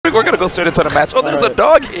We're gonna go straight into the match. Oh, there's a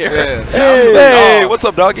dog here. Yeah. Hey, what's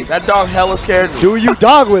up, doggy? That dog hella scared me. Do you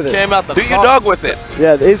dog with it? Came out the Do you dog with it?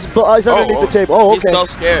 Yeah, he's underneath the table. Oh, okay. He's so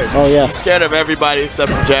scared. Oh, yeah. He's scared of everybody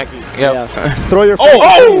except for Jackie. Yep. Yeah. Throw your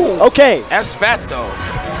Oh! Okay. SFAT though.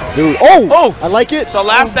 Dude. Oh! I like it. So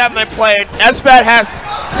last time they played, SFAT has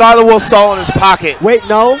Silent Wolf's soul in his pocket. Wait,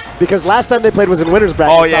 no, because last time they played was in winner's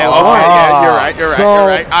bracket. Oh yeah, okay, yeah, you're right, So- you're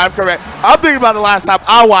right. I'm correct. I'm thinking about the last time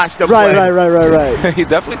I watched them play. Right. He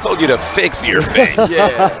definitely told you to fix your face.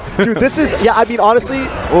 Yeah. Dude, this is, I mean, honestly,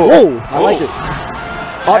 I like it.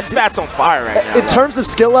 SFAT's on fire right now. In terms of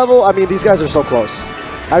skill level, I mean, these guys are so close.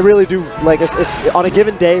 I really do, like, it's on a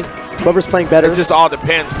given day, whoever's playing better. It just all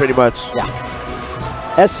depends pretty much. Yeah.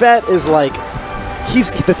 SFAT is like,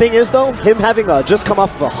 the thing is though, him having just come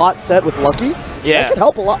off of a hot set with Lucky, that could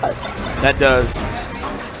help a lot. That does.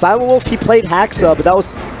 Silent Wolf, he played Haxa, but that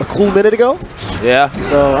was a cool minute ago. Yeah.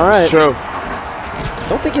 So, all right. True.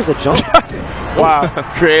 Don't think he's a jump. Wow.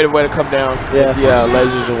 Creative way to come down. Yeah. Yeah,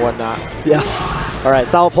 lasers and whatnot. Yeah. All right,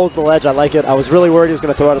 Silent Wolf holds the ledge. I like it. I was really worried he was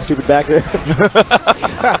going to throw out a stupid back there.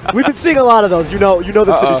 We've been seeing a lot of those. You know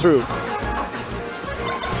this to be true.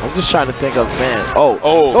 I'm just trying to think of, man.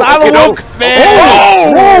 Silent Wolf,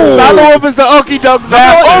 man. Silent Wolf is the okie doke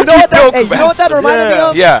master. You know what that reminded me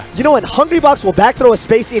of? Yeah. You know when Hungrybox will back throw a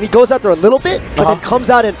spacey and he goes out there a little bit, but then comes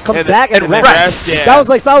out and comes back and rests. Yeah. That was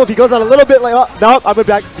like Silent Wolf. He goes out a little bit, like, oh, no, I'm going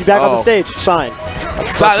to be back on the stage. Shine.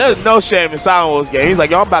 There's no shame in Silent Wolf's game. He's like,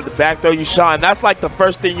 yo, I'm about to back throw you, shine. That's like the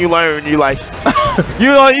first thing you learn when you like,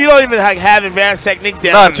 you don't even like have advanced techniques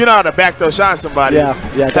down, but you know how to back throw shine somebody. Yeah,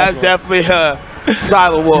 That's definitely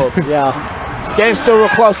Silent Wolf. Yeah. This game's still real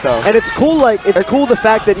close though. And it's cool, cool the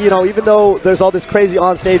fact that, even though there's all this crazy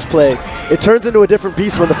on-stage play, it turns into a different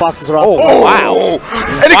beast when the Foxes are out. Oh, wow.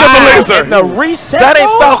 And he got the laser. And the reset, that ain't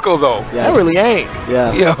Falco, though. Yeah. That really ain't.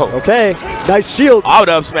 Yeah. Yo. Okay. Nice shield. I would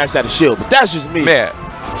up smash that shield, but that's just me. Man.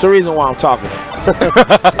 It's the reason why I'm talking.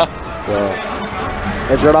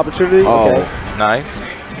 Edge guard opportunity. Oh. Okay. Nice.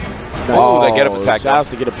 Oh, they get up attack. Shouts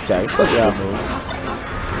to get up attack. Such a good move.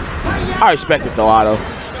 I respect it though, Otto.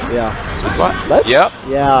 Yeah. Sweet spot. Ledge? Yep.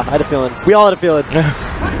 Yeah, I had a feeling. We all had a feeling.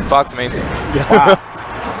 Fox mains. Yeah.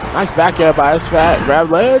 Wow. Nice back air by SFAT. Grab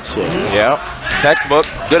ledge. Yep. Textbook.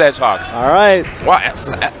 Good edge hog. All right. Wow.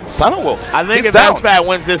 Silent Wolf. I think if down. SFAT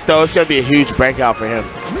wins this though, it's going to be a huge breakout for him.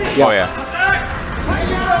 Yeah. Oh,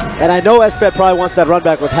 yeah. And I know SFAT probably wants that run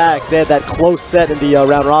back with Hacks. They had that close set in the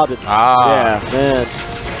round robin. Yeah. Man.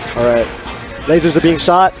 All right. Lasers are being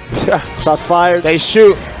shot. Shots fired. They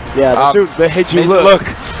shoot. Yeah, they shoot. They hit you. Look.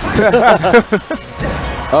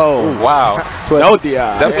 Oh, wow. No DI.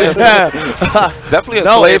 Definitely a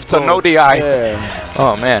slave to no DI. Yeah.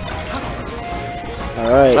 Oh, man.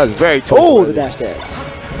 All right. That was very tough. Oh, the dash dance.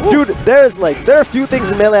 Dude, there are a few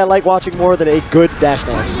things in Melee I like watching more than a good dash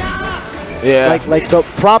dance. Yeah. Like the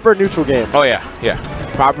proper neutral game. Oh, yeah. Yeah.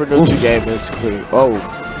 Proper neutral game is cool.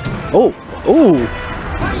 Oh.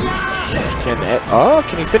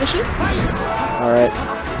 Can he finish it? All right.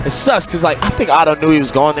 It sucks because I think Otto knew he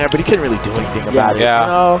was going there, but he couldn't really do anything about it. Yeah. You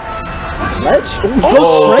know? Ledge? Ooh, Oh,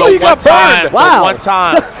 goes straight. you got burned. Wow. One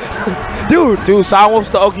time. Dude, Silent Wolf's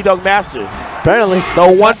the okie doke master. apparently.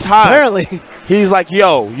 The one time. Apparently. He's like,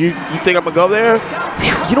 yo, you think I'm going to go there?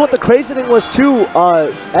 You know what the crazy thing was, too?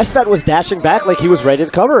 SFAT was dashing back like he was ready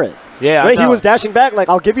to cover it. Yeah, right? He was dashing back like,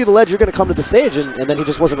 I'll give you the ledge, you're going to come to the stage, and then he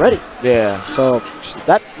just wasn't ready. Yeah. So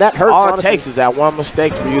that hurts, All honestly. it takes is that one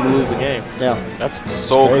mistake for you to lose the game. Yeah. That's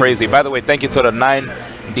so crazy. By the way, thank you to the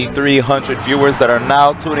 9,300 viewers that are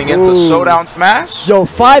now tuning into Showdown Smash. Yo,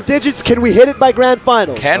 5 digits, can we hit it by grand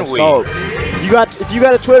finals? Can we? So, If you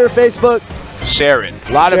got a Twitter, Facebook, Share it.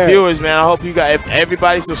 a lot Share of it. viewers, man. I hope you got. If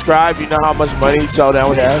everybody subscribe, you know how much money Showdown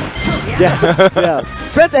would have. yeah.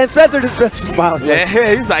 Spencer's smiling. Yeah,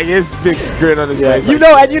 he's like his big grin on his face. You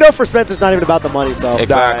like, know, for Spencer's not even about the money, so.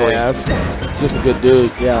 Exactly. Yeah, it's just a good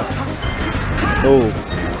dude. Yeah. Oh,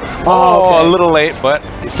 okay. a little late, but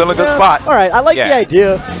it's still a good spot. All right, I like the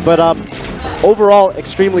idea, but overall,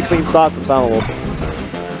 extremely clean stock from Silent Wolf.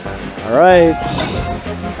 All right.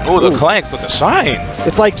 Oh, the clanks with the shines.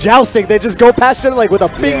 It's like jousting. They just go past it like with a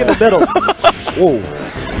bing in the middle. Whoa.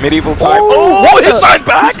 Medieval time. Oh, Oh, his shine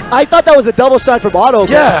back. I thought that was a double shot from Otto.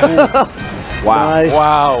 Yeah. Wow. Nice.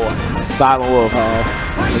 Wow. Silent Wolf.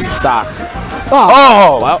 It's a stock.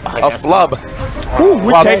 Oh, Well, a flub. Ooh,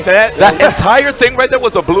 we take that. That entire thing right there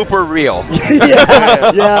was a blooper reel.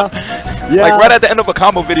 yeah. Like right at the end of a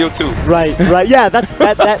combo video too. Right. Yeah, that's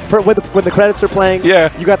when the credits are playing.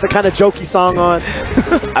 Yeah. You got the kind of jokey song on.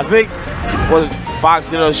 I think what Fox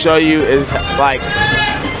didn't show you is like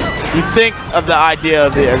You think of the idea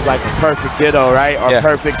of it as like a perfect ditto, right? Or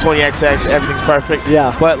perfect 20XX, everything's perfect.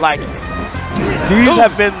 Yeah. But like, these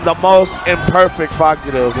have been the most imperfect Fox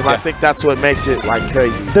dittos, and I think that's what makes it like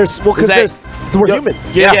crazy. Because we're human.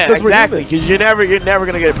 Yeah, exactly. Because you're never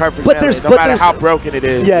gonna get it perfect. But no matter how broken it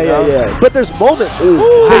is. Yeah. But there's moments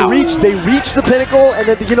they reach the pinnacle, and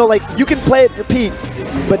then like you can play it repeat,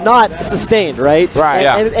 but not sustained, right? Right.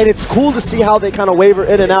 And it's cool to see how they kind of waver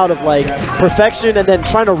in and out of like perfection, and then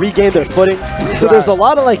trying to regain their footing. So there's a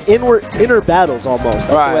lot of like inner battles almost.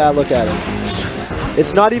 That's the way I look at it.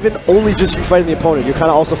 It's not even only just you fighting the opponent. You're kind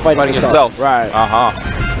of also fighting yourself. Right.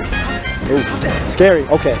 Ooh, scary.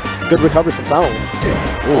 Okay. Good recovery from Silent Wolf.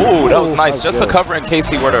 Ooh, that was nice. Just a cover in case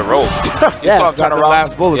he were to roll. You saw him turn around.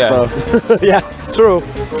 Last bullets, though. Yeah, it's true.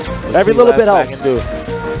 Every little bit helps.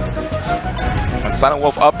 And Silent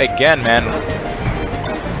Wolf up again, man.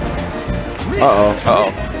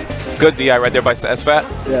 Good DI right there by SFAT.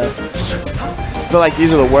 Yeah. I feel like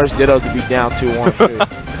these are the worst dittos to be down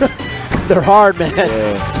 2-1. They're hard, man.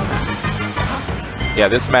 Yeah,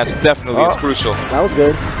 this match definitely is crucial. That was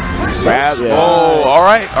good. Grab, Oh, all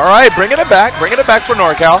right. Bringing it back for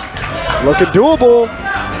NorCal. Looking doable.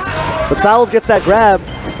 But Silent gets that grab.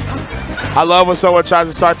 I love when someone tries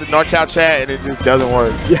to start the NorCal chat and it just doesn't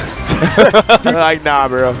work. They're like, nah,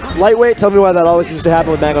 bro. Lightweight, tell me why that always used to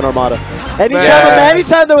happen with Mango and Armada.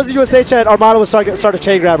 Anytime there was a USA chat, Armada would start a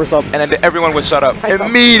chain grab or something. And then everyone would shut up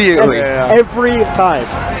immediately. Every time.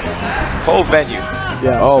 Whole venue.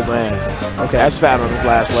 Yeah. Oh, man. Okay. That's fat on his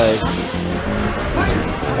last legs.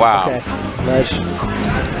 Wow. Okay. Ledge.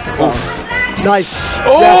 Nice.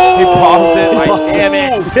 Oh! Yeah, he paused it. Like, damn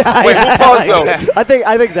it. Wait, who paused though? I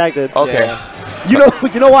think Zach did. Okay. Yeah.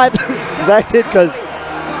 You know why Zach did? Because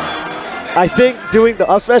I think doing the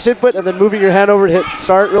up smash input and then moving your hand over to hit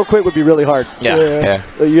start real quick would be really hard. Yeah.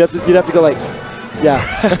 You'd have to go like,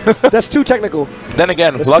 that's too technical. Then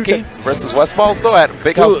again, Lucky versus Westballs though at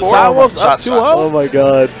Big House 4. Silent Wolf's up 2-0. Oh my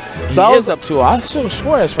God. He is up 2-0. I should have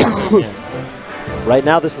swore as far as Right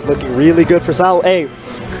now, this is looking really good for Silent. Hey,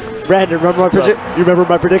 Brandon, you remember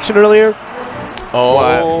my prediction earlier?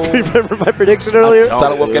 Oh. You remember my prediction earlier?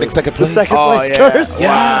 Silent Wolf getting second place. The second place curse?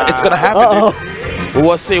 Yeah, it's going to happen. Well,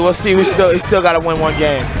 we'll see. We still got to win one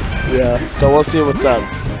game. Yeah. So we'll see what's up.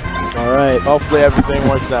 All right. Hopefully everything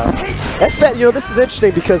works out. SFAT, this is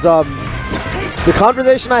interesting because the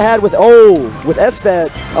conversation I had with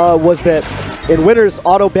SFAT was that in winners,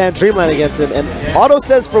 Otto banned Dreamland against him, and Otto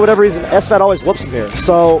says for whatever reason SFAT always whoops him here.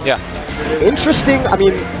 So interesting. I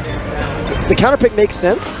mean, the counterpick makes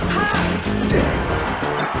sense,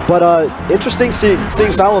 but interesting seeing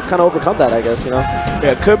Silent Wolf kind of overcome that, I guess. Yeah,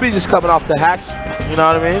 it could be just coming off the hacks. You know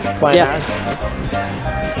what I mean? Playing hacks.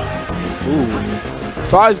 Ooh.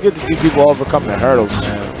 It's always good to see people overcome their hurdles,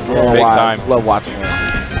 man. Yeah, big time. I just love watching it.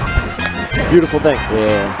 It's a beautiful thing.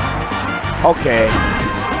 Yeah. Okay.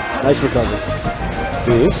 Nice recovery.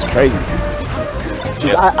 Dude, this is crazy.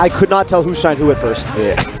 Dude, I could not tell who shined who at first.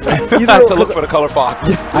 Yeah. You have to look for the color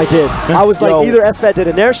fox. I did. I was like, either SFAT did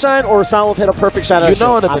an air shine or Silent Wolf hit a perfect shine. You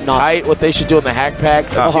know in the tight, what they should do in the hack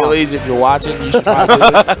pack? Achilles, if you're watching, you should try to do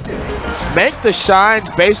this. Make the shines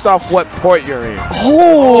based off what port you're in.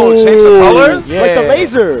 Oh, change the colors? Yeah. Like the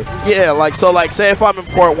laser. Yeah, like say if I'm in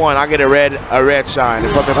port 1, I get a red shine.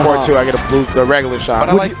 If I'm in port 2, I get a regular shine.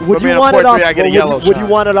 Would you want it off? I get a yellow shine. Would you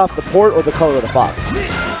want it off the port or the color of the fox?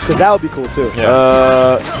 Because that would be cool too.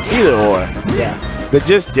 Yeah. Either or. Yeah. But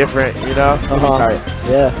just different, Tight.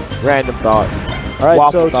 Yeah. Random thought. All right,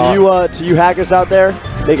 waffle to you hackers out there,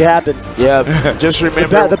 make it happen. Yeah, just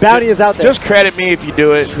remember. The bounty is out there. Just credit me if you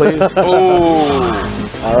do it, please. Ooh.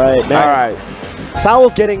 All right, man. All right. Silent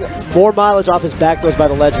Wolf getting more mileage off his back throws by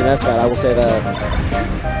the legend SFAT, I will say that.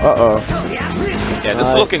 Yeah, this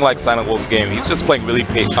is looking like Silent Wolf's game. He's just playing really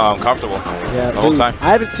comfortable the whole time.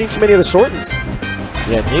 I haven't seen too many of the shortens.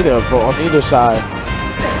 Yeah, neither on either side.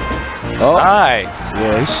 Oh, nice.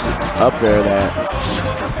 Yeah, he's up there. That.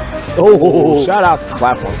 Oh, shout outs to the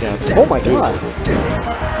platform cancel. Oh my God.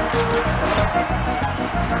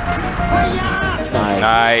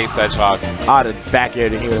 Nice hedgehog. I'd have back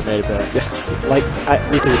aired and he would have made it back.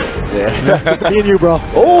 Me too. Yeah. Me and you, bro.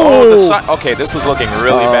 Okay, this is looking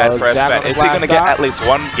really bad for SFAT. Is he going to get at least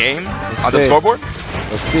one game on the scoreboard?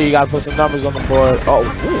 Let's see. You got to put some numbers on the board. Oh,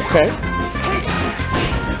 okay.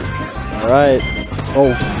 All right.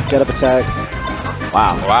 Oh, get up attack.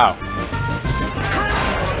 Wow.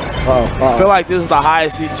 I feel like this is the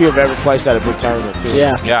highest these two have ever placed at a big tournament, too.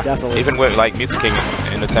 Yeah, definitely. Even with like Mewtwo King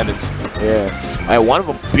in attendance. Yeah. And one of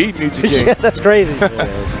them beat Mewtwo King. Yeah, that's crazy.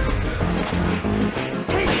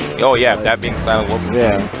 Oh, yeah, that being Silent Wolf.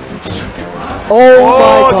 Yeah. Oh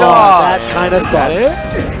my God. That kind of sucks.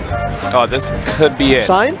 Oh, this could be it.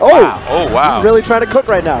 Shine? Oh! Wow. Oh, wow. He's really trying to cook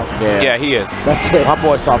right now. Yeah, he is. That's it. My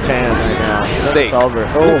boy sauteing right now. Steak. It's over.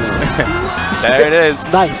 Oh. There it is.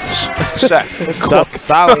 Knife. Chef. It's cooked.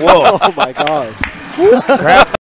 Silent wolf. Oh, my God. Grab